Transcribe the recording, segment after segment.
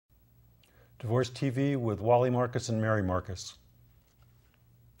Divorce TV with Wally Marcus and Mary Marcus.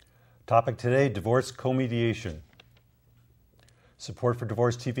 Topic today, divorce co-mediation. Support for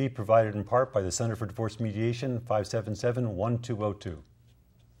Divorce TV provided in part by the Center for Divorce Mediation, 577-1202.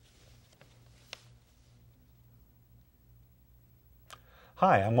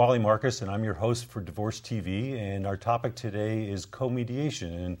 Hi, I'm Wally Marcus, and I'm your host for Divorce TV, and our topic today is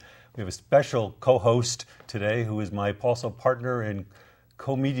co-mediation. And we have a special co-host today who is my also partner and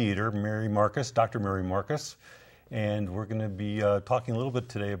co-mediator, Mary Marcus, Dr. Mary Marcus. And we're going to be talking a little bit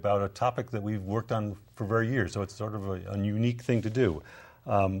today about a topic that we've worked on for very years, so it's sort of a unique thing to do.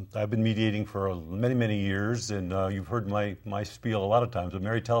 I've been mediating for many, many years, and you've heard my spiel a lot of times. But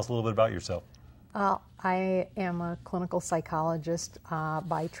Mary, tell us a little bit about yourself. I am a clinical psychologist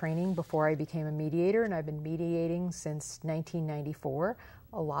by training before I became a mediator, and I've been mediating since 1994,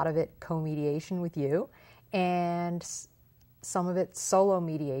 a lot of it co-mediation with you, and some of it solo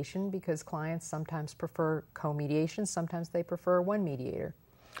mediation because clients sometimes prefer co-mediation, sometimes they prefer one mediator.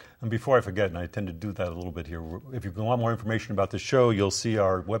 And before I forget, and I tend to do that a little bit here, if you want more information about the show, you'll see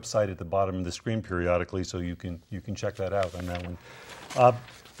our website at the bottom of the screen periodically, so you can check that out on that one.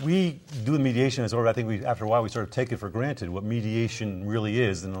 We do the mediation as I think after a while we sort of take it for granted what mediation really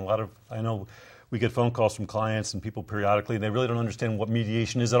is, and I know we get phone calls from clients and people periodically, and they really don't understand what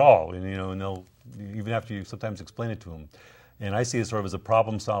mediation is at all, and they'll even after you sometimes explain it to them. And I see it sort of as a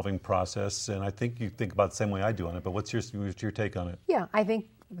problem-solving process, and I think you think about it the same way I do on it, but what's your take on it? Yeah, I think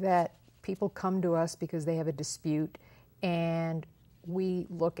that people come to us because they have a dispute, and we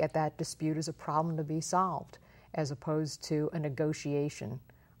look at that dispute as a problem to be solved, as opposed to a negotiation.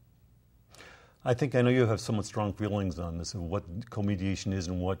 I know you have somewhat strong feelings on this, of what co-mediation is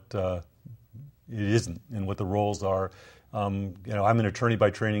and what it isn't, and what the roles are. I'm an attorney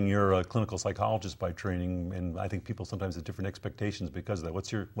by training, you're a clinical psychologist by training, and I think people sometimes have different expectations because of that.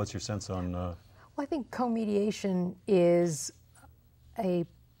 What's your sense on? Well, I think co-mediation is a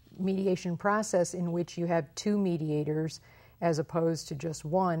mediation process in which you have two mediators as opposed to just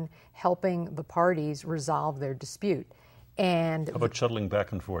one, helping the parties resolve their dispute. And how about shuttling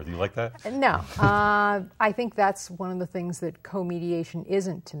back and forth? You like that? No. I think that's one of the things that co-mediation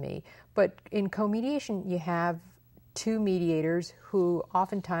isn't to me. But in co-mediation, you have two mediators who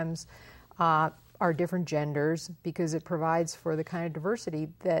oftentimes are different genders because it provides for the kind of diversity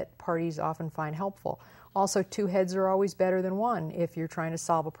that parties often find helpful. Also, two heads are always better than one if you're trying to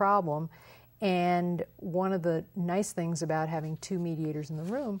solve a problem. And one of the nice things about having two mediators in the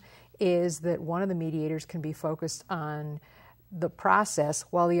room is that one of the mediators can be focused on the process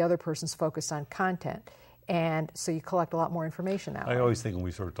while the other person's focused on content. And so you collect a lot more information that way. I always think when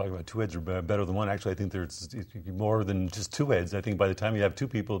we sort of talk about two heads are better than one, actually I think there's more than just two heads. I think by the time you have two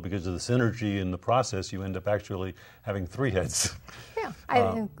people, because of the synergy in the process, you end up actually having three heads. Yeah,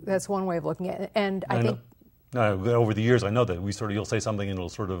 I think that's one way of looking at it. And I think over the years, I know that you'll say something and it'll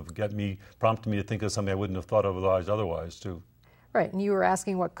sort of prompt me to think of something I wouldn't have thought of otherwise too. Right, and you were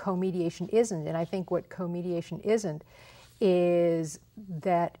asking what co-mediation isn't, and I think what co-mediation isn't is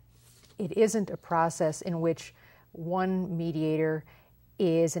that it isn't a process in which one mediator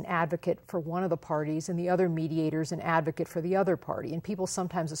is an advocate for one of the parties and the other mediator is an advocate for the other party. And people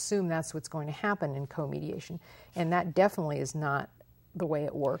sometimes assume that's what's going to happen in co-mediation, and that definitely is not the way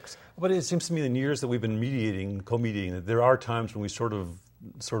it works. But it seems to me in years that we've been co-mediating, that there are times when we sort of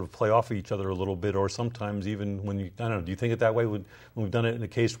play off of each other a little bit, or sometimes even when I don't know, do you think it that way when we've done it in a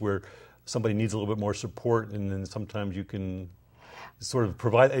case where somebody needs a little bit more support, and then sometimes you can sort of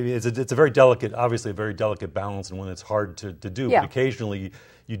provide, it's a very delicate, obviously a very delicate balance, and one that's hard to do, yeah. But occasionally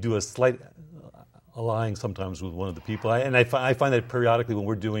you do a slight allying sometimes with one of the people, and I find that periodically when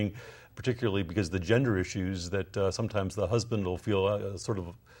we're doing, particularly because of the gender issues, that sometimes the husband will feel sort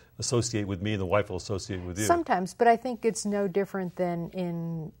of associate with me and the wife will associate with you. Sometimes, but I think it's no different than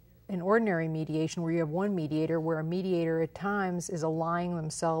in an ordinary mediation where you have one mediator, where a mediator at times is allying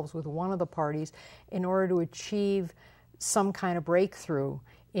themselves with one of the parties in order to achieve some kind of breakthrough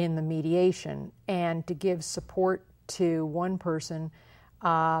in the mediation and to give support to one person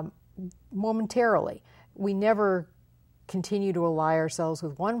momentarily. We never continue to ally ourselves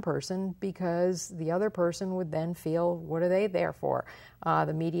with one person because the other person would then feel, what are they there for?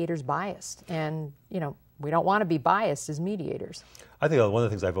 The mediator's biased, and we don't want to be biased as mediators. I think one of the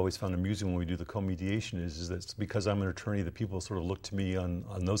things I've always found amusing when we do the co-mediation is that it's because I'm an attorney that people sort of look to me on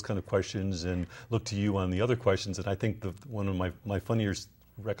those kind of questions and look to you on the other questions. And I think one of my funniest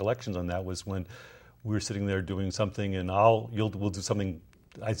recollections on that was when we were sitting there doing something, and we'll do something.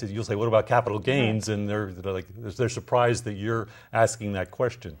 I said, you'll say, what about capital gains? And they're surprised that you're asking that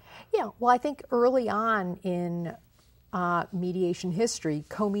question. Yeah, well, I think early on in mediation history,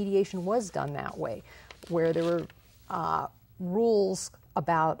 co-mediation was done that way, where there were rules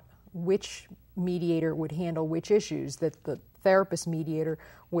about which mediator would handle which issues, that the therapist mediator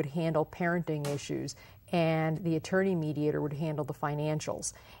would handle parenting issues and the attorney mediator would handle the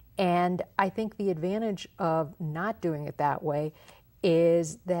financials. And I think the advantage of not doing it that way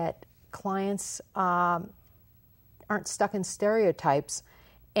is that clients aren't stuck in stereotypes,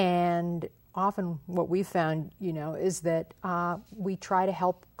 and often what we've found, is that we try to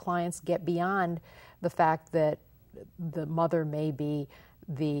help clients get beyond the fact that the mother may be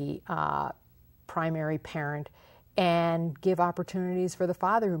the primary parent and give opportunities for the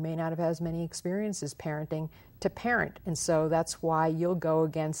father who may not have had as many experiences parenting to parent. And so that's why you'll go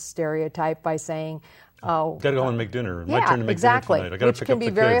against stereotype by saying, oh, got to go home and make dinner. Yeah, My turn to make exactly, dinner tonight. I got to pick up the which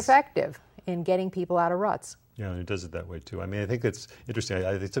can be very kids. effective in getting people out of ruts. Yeah, it does it that way too. I mean, I think it's interesting.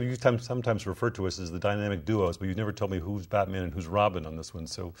 You sometimes refer to us as the dynamic duos, but you've never told me who's Batman and who's Robin on this one,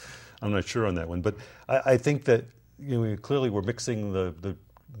 so I'm not sure on that one. But I think that clearly we're mixing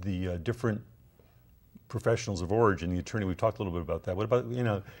the different professionals of origin. The attorney, we've talked a little bit about that. What about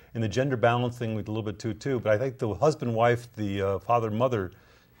in the gender balance thing, we did a little bit too. But I think the husband-wife, the father-mother,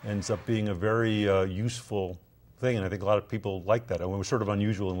 ends up being a very useful thing, and I think a lot of people like that. I mean, we're sort of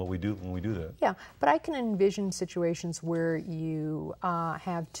unusual in what we do when we do that. Yeah, but I can envision situations where you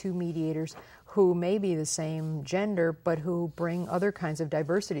have two mediators who may be the same gender, but who bring other kinds of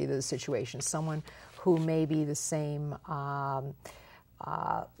diversity to the situation. Someone who may be the same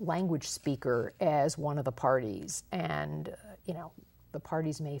language speaker as one of the parties, and the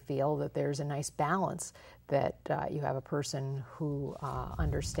parties may feel that there's a nice balance, that you have a person who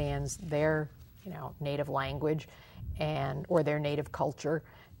understands their native language or their native culture,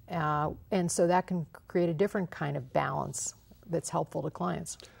 and so that can create a different kind of balance that's helpful to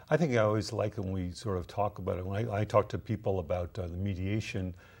clients. I think I always like when we sort of talk about it. When I talk to people about the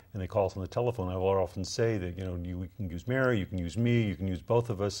mediation and they call us on the telephone, I will often say that you can use Mary, you can use me, you can use both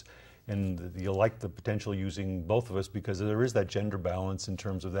of us, and you'll like the potential using both of us because there is that gender balance in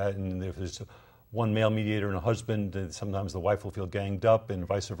terms of that. And if there's one male mediator and a husband, sometimes the wife will feel ganged up and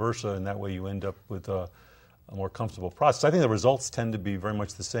vice versa, and that way you end up with a more comfortable process. I think the results tend to be very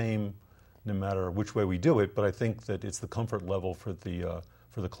much the same no matter which way we do it, but I think that it's the comfort level for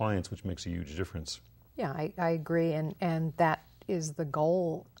the clients which makes a huge difference. Yeah, I agree, and that is the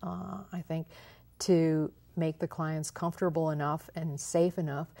goal, I think, to make the clients comfortable enough and safe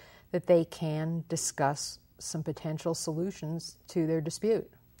enough that they can discuss some potential solutions to their dispute.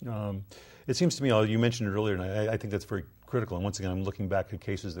 It seems to me, you mentioned it earlier, and I think that's very critical. And once again, I'm looking back at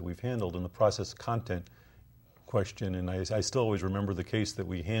cases that we've handled in the process content question, and I still always remember the case that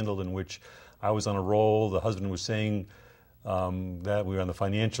we handled in which I was on a roll. The husband was saying that we were on the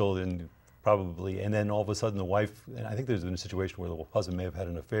financial and then all of a sudden the wife, and I think there's been a situation where the husband may have had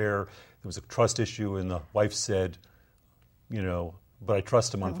an affair. There was a trust issue, and the wife said, but I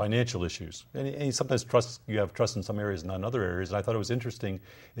trust him on financial issues. And sometimes you have trust in some areas, not in other areas. And I thought it was interesting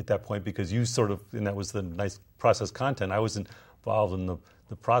at that point because you and that was the nice process content. I was involved in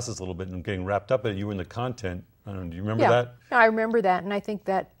the process a little bit and getting wrapped up in it. You were in the content. I don't know, do you remember that? Yeah, I remember that. And I think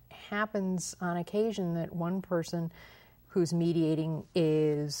that happens on occasion, that one person who's mediating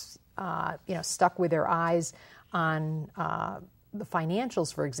is stuck with their eyes on the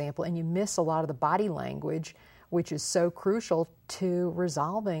financials, for example, and you miss a lot of the body language, which is so crucial to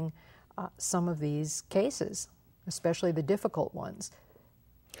resolving some of these cases, especially the difficult ones.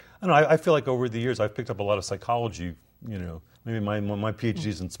 I don't know, I feel like over the years I've picked up a lot of psychology, maybe my Ph.D.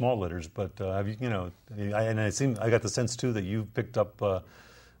 is in small letters, but I got the sense too that you've picked up, a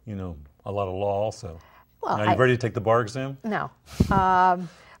lot of law also. Well, are you ready to take the bar exam? No.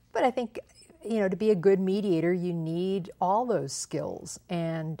 But I think, to be a good mediator, you need all those skills.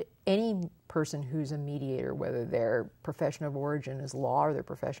 And any person who's a mediator, whether their profession of origin is law or their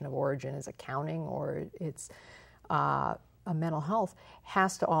profession of origin is accounting or it's a mental health,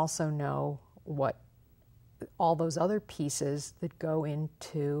 has to also know what all those other pieces that go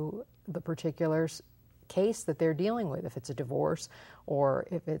into the particular case that they're dealing with. If it's a divorce or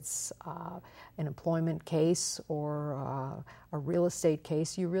if it's an employment case or a real estate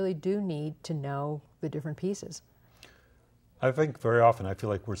case, you really do need to know the different pieces. I think very often I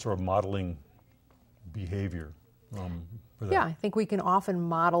feel like we're sort of modeling behavior for that. Yeah, I think we can often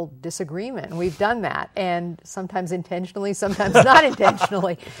model disagreement, and we've done that, and sometimes intentionally, sometimes not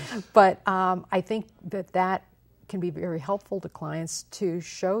intentionally. But I think that can be very helpful to clients to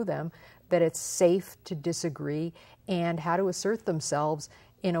show them that it's safe to disagree and how to assert themselves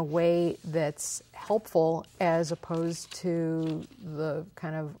in a way that's helpful as opposed to the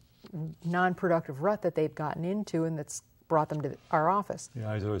kind of non-productive rut that they've gotten into and that's brought them to our office.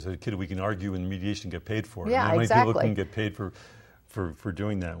 Yeah, I always said, kid, we can argue in mediation and get paid for it. Yeah, How many exactly. people can get paid for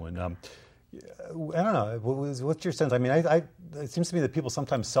doing that one? I don't know. What's your sense? I mean, it seems to me that people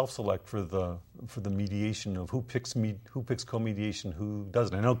sometimes self-select for the mediation of who picks co-mediation, who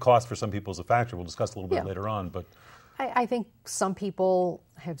doesn't. I know cost for some people is a factor. We'll discuss a little bit later on, but I think some people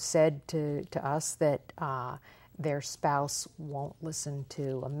have said to us that their spouse won't listen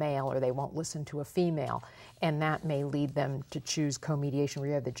to a male or they won't listen to a female, and that may lead them to choose co-mediation where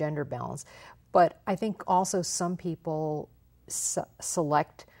you have the gender balance. But I think also some people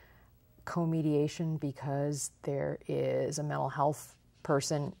select co-mediation because there is a mental health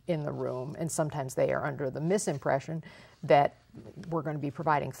person in the room, and sometimes they are under the misimpression that we're going to be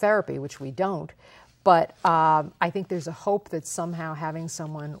providing therapy, which we don't. But I think there's a hope that somehow having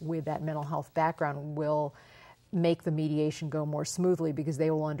someone with that mental health background will make the mediation go more smoothly, because they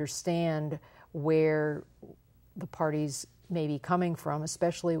will understand where the parties may be coming from,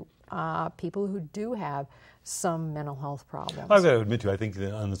 especially people who do have some mental health problems. I've got to admit to you, I think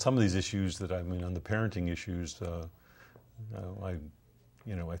that on some of these issues on the parenting issues, I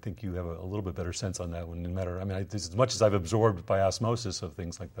think you have a little bit better sense on that one. No matter, as much as I've absorbed by osmosis of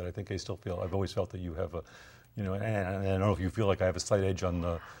things like that, I think I've always felt that you have and I don't know if you feel like I have a slight edge on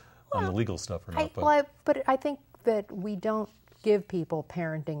the legal stuff or not. But I think that we don't give people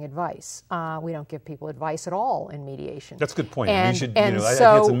parenting advice. We don't give people advice at all in mediation. That's a good point. And, we should, and I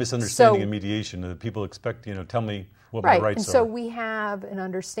so, think it's a misunderstanding in mediation that people expect, tell me what my rights and are. so we have an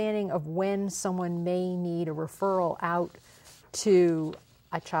understanding of when someone may need a referral out to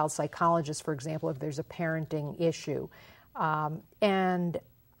a child psychologist, for example, if there's a parenting issue. And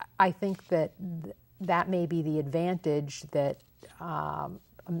I think that that may be the advantage that a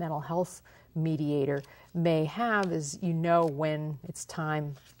mental health mediator may have, is when it's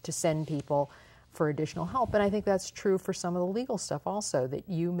time to send people for additional help. And I think that's true for some of the legal stuff also, that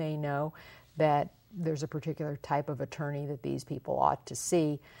you may know that there's a particular type of attorney that these people ought to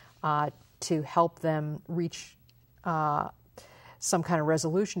see to help them reach some kind of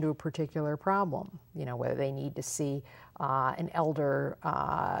resolution to a particular problem, whether they need to see an elder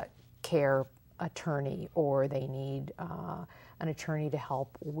care attorney, or they need an attorney to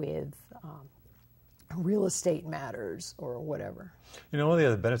help with real estate matters or whatever. One of the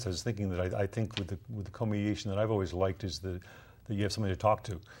other benefits I was thinking that I think with the co-mediation that I've always liked is that you have somebody to talk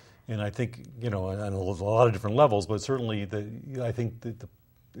to. And I think, on a lot of different levels, but certainly I think that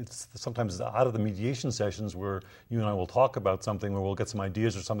it's sometimes out of the mediation sessions where you and I will talk about something, where we'll get some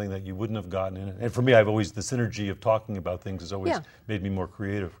ideas or something that you wouldn't have gotten. And for me, the synergy of talking about things has always made me more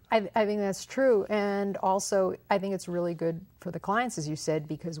creative. I think that's true. And also, I think it's really good for the clients, as you said,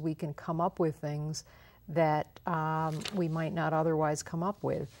 because we can come up with things that we might not otherwise come up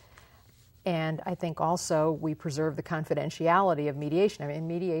with. And I think also we preserve the confidentiality of mediation.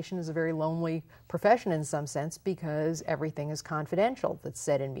 Mediation is a very lonely profession in some sense, because everything is confidential that's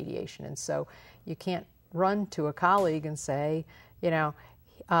said in mediation. And so you can't run to a colleague and say,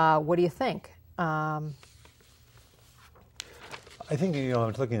 what do you think? I think,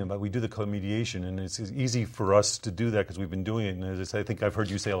 I'm talking about, we do the co-mediation, and it's easy for us to do that because we've been doing it. And as I say, I think I've heard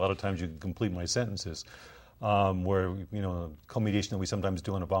you say a lot of times you can complete my sentences. Where, co-mediation that we sometimes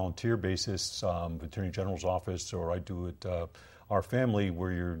do on a volunteer basis, Attorney General's office, or I do it our family,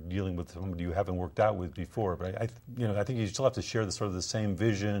 where you're dealing with somebody you haven't worked out with before. But I think you still have to share the same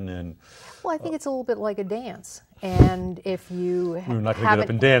vision. And well, I think it's a little bit like a dance. And if you we're not going to get up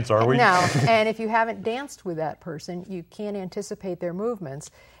and dance, are we? No. And if you haven't danced with that person, you can't anticipate their movements.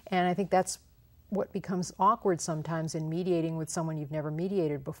 And I think that's what becomes awkward sometimes in mediating with someone you've never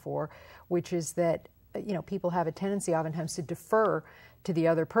mediated before, which is that people have a tendency oftentimes to defer to the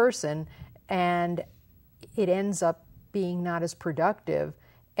other person, and it ends up being not as productive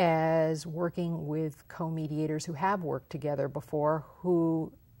as working with co-mediators who have worked together before, who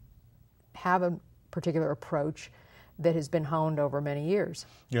have a particular approach that has been honed over many years.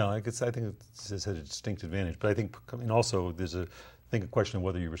 Yeah, I think it's a distinct advantage. But I think, also there's a question of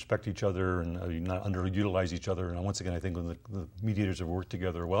whether you respect each other and you not underutilize each other. And once again, I think when the mediators have worked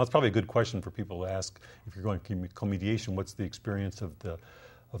together, well, that's probably a good question for people to ask if you're going to co-mediation. What's the experience of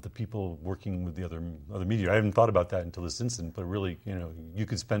the people working with the other mediator? I haven't thought about that until this instant, but really, you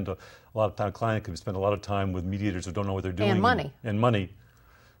could spend a lot of time. A client could spend a lot of time with mediators who don't know what they're doing, and money,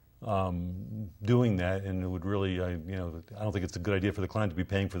 doing that, and it would really, I don't think it's a good idea for the client to be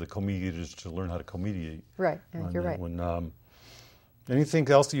paying for the co-mediators to learn how to co-mediate. Right, you're right. Anything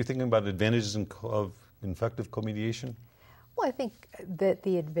else that you're thinking about advantages of effective co-mediation? Well, I think that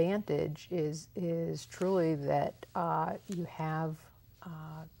the advantage is truly that you have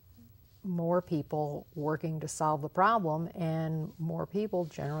more people working to solve the problem, and more people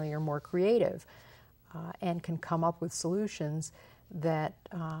generally are more creative and can come up with solutions that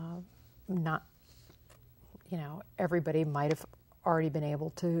not, everybody might have already been able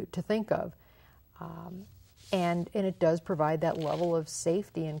to think of. And it does provide that level of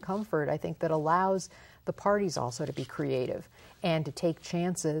safety and comfort, I think, that allows the parties also to be creative and to take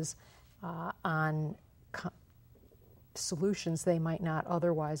chances on solutions they might not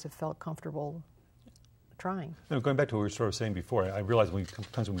otherwise have felt comfortable trying. Going back to what we were sort of saying before, I realize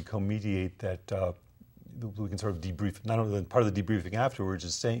sometimes when we co-mediate that we can sort of debrief. Not only part of the debriefing afterwards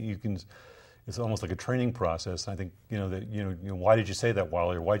is saying it's almost like a training process. And I think that why did you say that,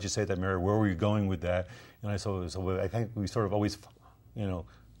 Wally, or why did you say that, Mary? Where were you going with that? And so I think we sort of always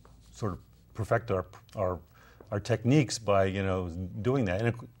sort of perfect our techniques by doing that.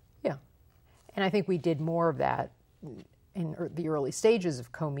 And yeah, and I think we did more of that in the early stages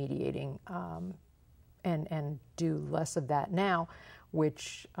of co-mediating, and do less of that now,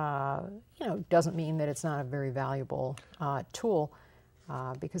 which doesn't mean that it's not a very valuable tool,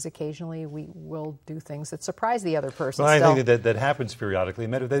 because occasionally we will do things that surprise the other person. Well, I think that happens periodically.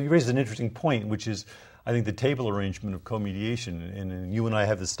 You raised an interesting point, which is, I think, the table arrangement of co-mediation. And you and I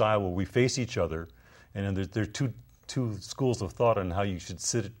have the style where we face each other, and there are two schools of thought on how you should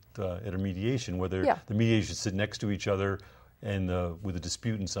sit at a mediation, whether the mediators should sit next to each other and with the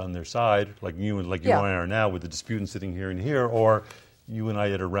disputants on their side, like you and I are now, with the disputants sitting here and here, or you and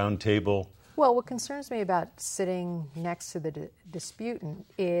I at a round table. Well, what concerns me about sitting next to the disputant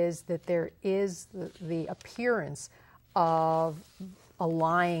is that there is the appearance of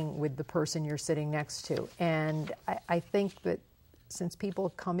allying with the person you're sitting next to. And I think that since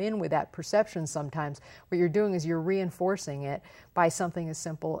people come in with that perception sometimes, what you're doing is you're reinforcing it by something as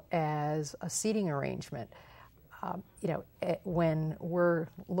simple as a seating arrangement. When we're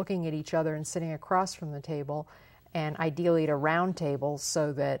looking at each other and sitting across from the table, and ideally at a round table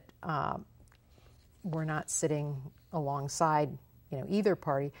so that we're not sitting alongside either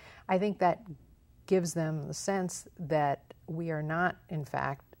party, I think that gives them the sense that we are not, in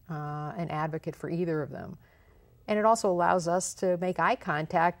fact, an advocate for either of them. And it also allows us to make eye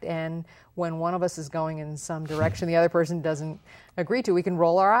contact, and when one of us is going in some direction the other person doesn't agree to, we can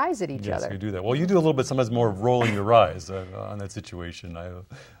roll our eyes at each other. Yes, you do that. Well, you do a little bit sometimes more of rolling your eyes on that situation,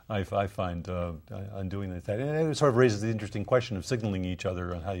 I find, on doing that. And it sort of raises the interesting question of signaling each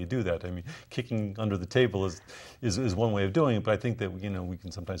other on how you do that. I mean, kicking under the table is one way of doing it, but I think that we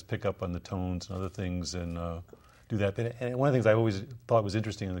can sometimes pick up on the tones and other things and do that. And one of the things I always thought was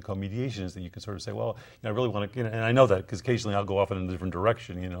interesting in the co-mediation is that you can sort of say, well, I really want to, and I know that because occasionally I'll go off in a different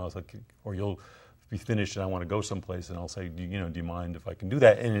direction, it's like, or you'll be finished and I want to go someplace, and I'll say, do you mind if I can do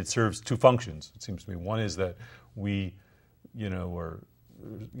that? And it serves two functions, it seems to me. One is that we, are,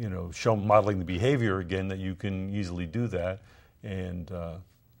 modeling the behavior again, that you can easily do that, and the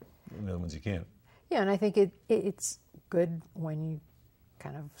other ones you can't. Yeah, and I think it's good when you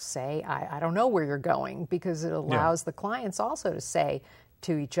kind of say, I don't know where you're going, because it allows the clients also to say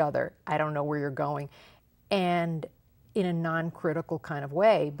to each other, I don't know where you're going, and in a non-critical kind of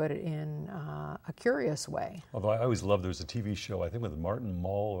way, but in a curious way. Although I always loved, there was a TV show, I think with Martin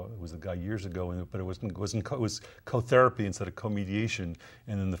Mull, it was a guy years ago, but it was co-therapy instead of co-mediation.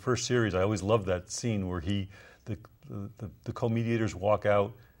 And in the first series, I always loved that scene where the co-mediators walk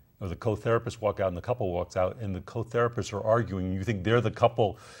out, or the co-therapists walk out and the couple walks out, and the co-therapists are arguing. You think they're the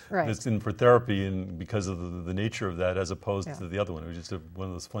couple that's in for therapy, and because of the nature of that, as opposed to the other one. It was just one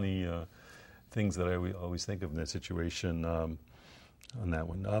of those funny things that I always think of in that situation on that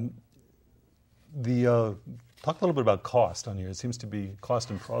one. Talk a little bit about cost on here. It seems to be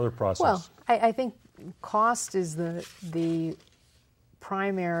cost in other process. Well, I think cost is the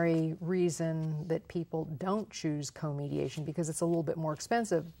primary reason that people don't choose co-mediation, because it's a little bit more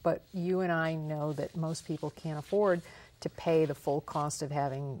expensive, but you and I know that most people can't afford to pay the full cost of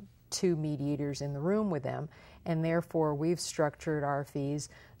having two mediators in the room with them, and therefore we've structured our fees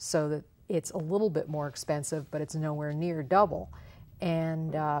so that it's a little bit more expensive, but it's nowhere near double.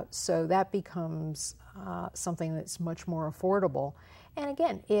 And so that becomes something that's much more affordable. And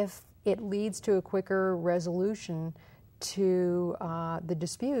again, if it leads to a quicker resolution to the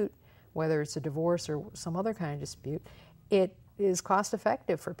dispute, whether it's a divorce or some other kind of dispute, it is cost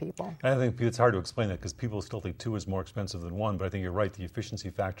effective for people. I think it's hard to explain that because people still think two is more expensive than one, but I think you're right, the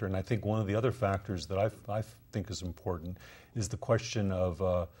efficiency factor. And I think one of the other factors that I think is important is the question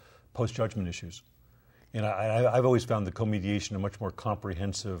of post-judgment issues. And I've always found the co-mediation a much more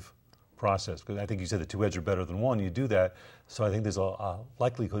comprehensive process. Because I think you said the two heads are better than one. You do that, so I think there's a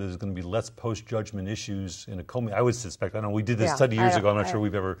likelihood there's going to be less post-judgment issues in a co-mediation. I would suspect. I know we did this study years ago. I'm not sure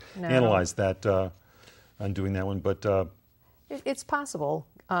we've ever analyzed that on doing that one, but it's possible.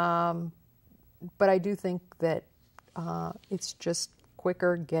 But I do think that it's just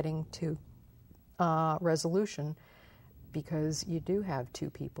quicker getting to resolution because you do have two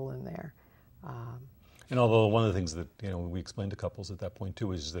people in there. And although one of the things that we explained to couples at that point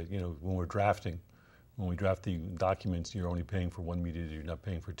too is that when we draft the documents, you're only paying for one mediator, you're not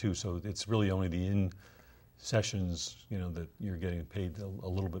paying for two. So it's really only the in sessions that you're getting paid a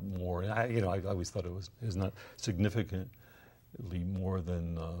little bit more. And I always thought it was not significantly more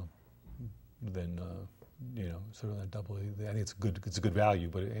than sort of that double. I think it's a good value,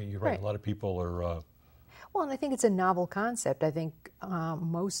 but you're right. A lot of people are. Well, and I think it's a novel concept. I think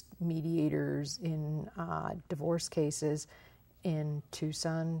most mediators in divorce cases in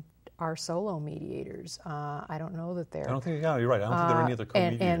Tucson are solo mediators. I don't know that they're. I don't think. Yeah, you're right. I don't think there are any other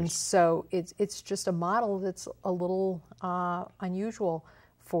co-mediators. And so it's just a model that's a little unusual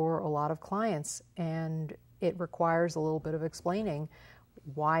for a lot of clients, and it requires a little bit of explaining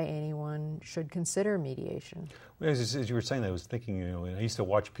why anyone should consider mediation. Well, as you were saying that, I was thinking, I used to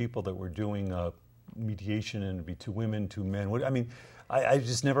watch people that were doing mediation, and it'd be two women, two men. I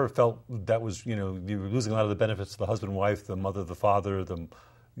just never felt that was, you were losing a lot of the benefits of the husband, wife, the mother, the father, the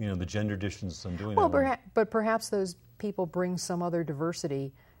gender distance on doing that. But perhaps those people bring some other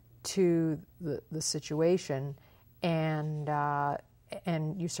diversity to the situation, and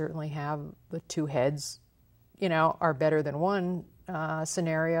you certainly have the two heads, are better than one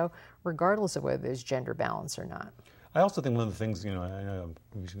scenario, regardless of whether there's gender balance or not. I also think one of the things, I know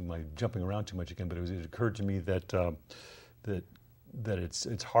I'm jumping around too much again, but it occurred to me that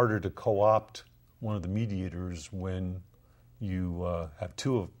it's harder to co-opt one of the mediators when you have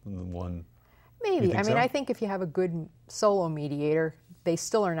two of one. Maybe. I think if you have a good solo mediator, they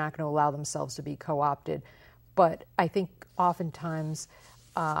still are not going to allow themselves to be co-opted. But I think oftentimes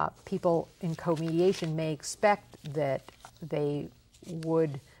people in co-mediation may expect that they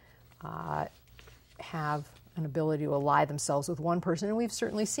would have an ability to ally themselves with one person, and we've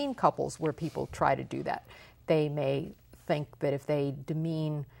certainly seen couples where people try to do that. They may think that if they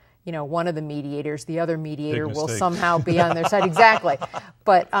demean, one of the mediators, the other mediator will somehow be on their side. Exactly.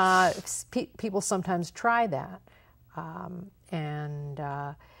 But people sometimes try that. And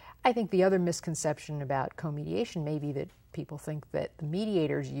I think the other misconception about co-mediation may be that people think that the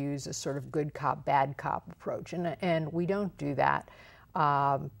mediators use a sort of good cop, bad cop approach, and we don't do that.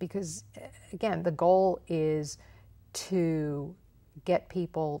 Because, again, the goal is to get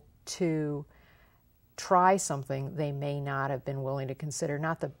people to try something they may not have been willing to consider,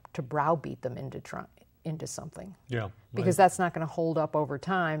 not to browbeat them into something. Yeah. Because that's not going to hold up over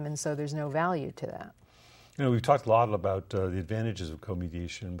time, and so there's no value to that. We've talked a lot about the advantages of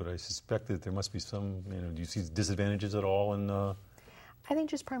co-mediation, but I suspect that there must be some, do you see disadvantages at all? I think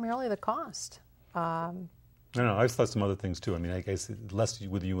just primarily the cost. No, I've thought some other things too. I guess less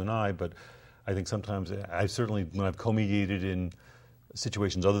with you and I, but I think sometimes I certainly, when I've co-mediated in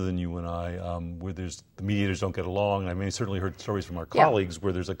situations other than you and I, where the mediators don't get along, I certainly heard stories from our colleagues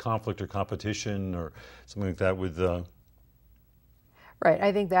where there's a conflict or competition or something like that with... Right,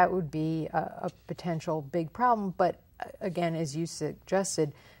 I think that would be a potential big problem, but again, as you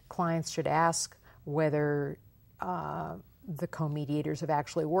suggested, clients should ask whether the co-mediators have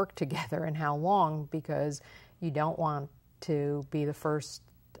actually worked together and how long, because you don't want to be the first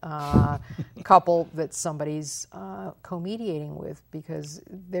couple that somebody's co-mediating with, because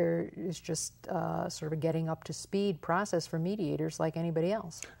there is just sort of a getting up to speed process for mediators like anybody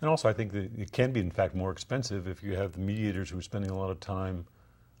else. And also I think that it can be in fact more expensive if you have the mediators who are spending a lot of time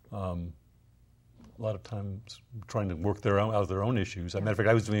trying to work out their own issues. As a matter of fact,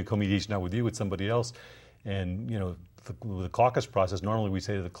 I was doing a co-mediation now with you with somebody else, and with the caucus process, normally we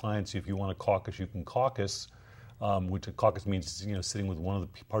say to the clients, if you want to caucus, you can caucus, which a caucus means sitting with one of the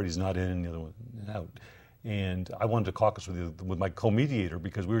parties not in and the other one out. And I wanted to caucus with my co-mediator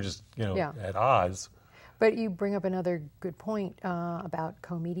because we were just at odds. But you bring up another good point about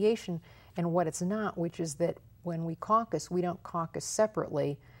co-mediation and what it's not, which is that when we caucus, we don't caucus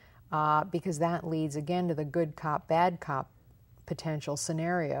separately because that leads again to the good cop, bad cop potential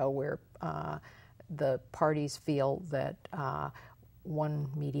scenario where the parties feel that one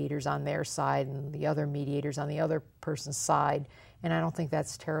mediator's on their side and the other mediator's on the other person's side, and I don't think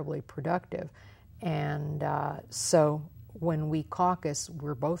that's terribly productive. And so when we caucus,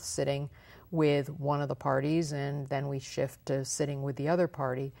 we're both sitting with one of the parties, and then we shift to sitting with the other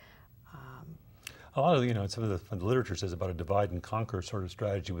party. A lot of, some of the literature says about a divide and conquer sort of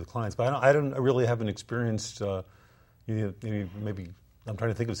strategy with clients, but I don't really haven't experienced, maybe I'm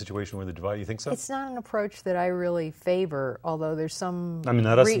trying to think of a situation where the divide, you think so? It's not an approach that I really favor, although there's some... I mean,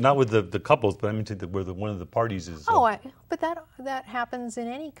 not with the couples, but I mean where one of the parties is... but that happens in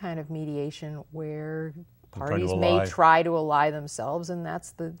any kind of mediation where parties may try to ally themselves, and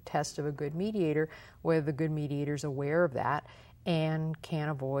that's the test of a good mediator, whether the good mediator is aware of that and can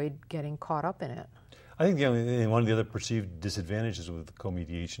avoid getting caught up in it. I think one of the other perceived disadvantages with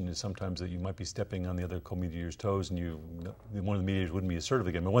co-mediation is sometimes that you might be stepping on the other co-mediator's toes, and one of the mediators wouldn't be assertive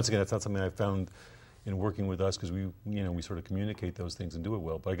again. But once again, that's not something I found in working with us, because we sort of communicate those things and do it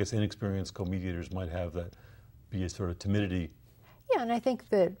well. But I guess inexperienced co-mediators might have that be a sort of timidity. Yeah, and I think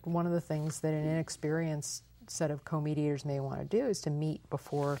that one of the things that an inexperienced set of co-mediators may want to do is to meet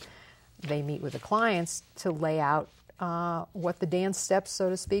before they meet with the clients to lay out what the dance steps,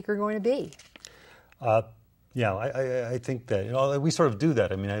 so to speak, are going to be. I think that we sort of do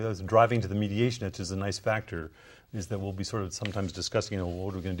that. I mean, I was driving to the mediation, which is a nice factor, is that we'll be sort of sometimes discussing,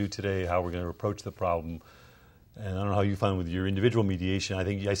 what we're going to do today, how we're going to approach the problem. And I don't know how you find with your individual mediation.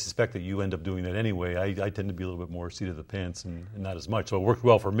 I suspect that you end up doing that anyway. I tend to be a little bit more seat of the pants and not as much. So it worked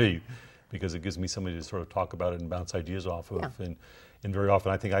well for me because it gives me somebody to sort of talk about it and bounce ideas off of. Yeah. And very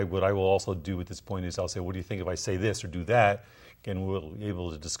often, I think what I will also do at this point is I'll say, what do you think if I say this or do that? And we'll be able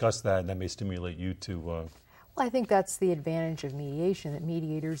to discuss that, and that may stimulate you to... Well, I think that's the advantage of mediation, that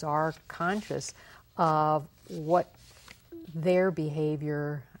mediators are conscious of what their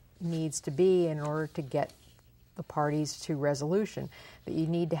behavior needs to be in order to get the parties to resolution, that you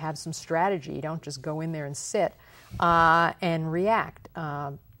need to have some strategy. You don't just go in there and sit and react,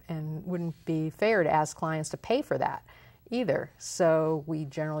 and wouldn't be fair to ask clients to pay for that either. So we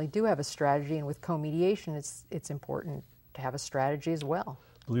generally do have a strategy, and with co-mediation, it's important to have a strategy as well.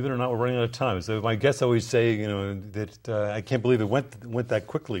 Believe it or not, we're running out of time. So my guests always say, that I can't believe it went that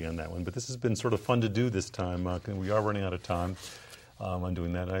quickly on that one. But this has been sort of fun to do this time. We are running out of time on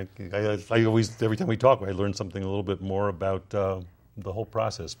doing that. I always, every time we talk, I learn something a little bit more about the whole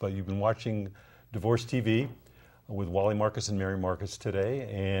process. But you've been watching Divorce TV with Wally Marcus and Mary Marcus today,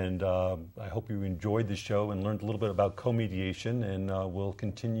 and I hope you enjoyed the show and learned a little bit about co-mediation, and we'll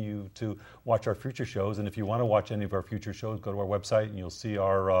continue to watch our future shows. And if you want to watch any of our future shows, go to our website and you'll see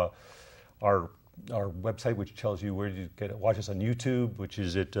our website, which tells you where to watch us on YouTube, which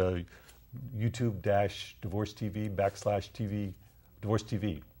is at YouTube-Divorce TV /Divorce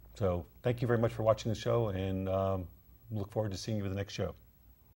TV. So thank you very much for watching the show, and look forward to seeing you with the next show.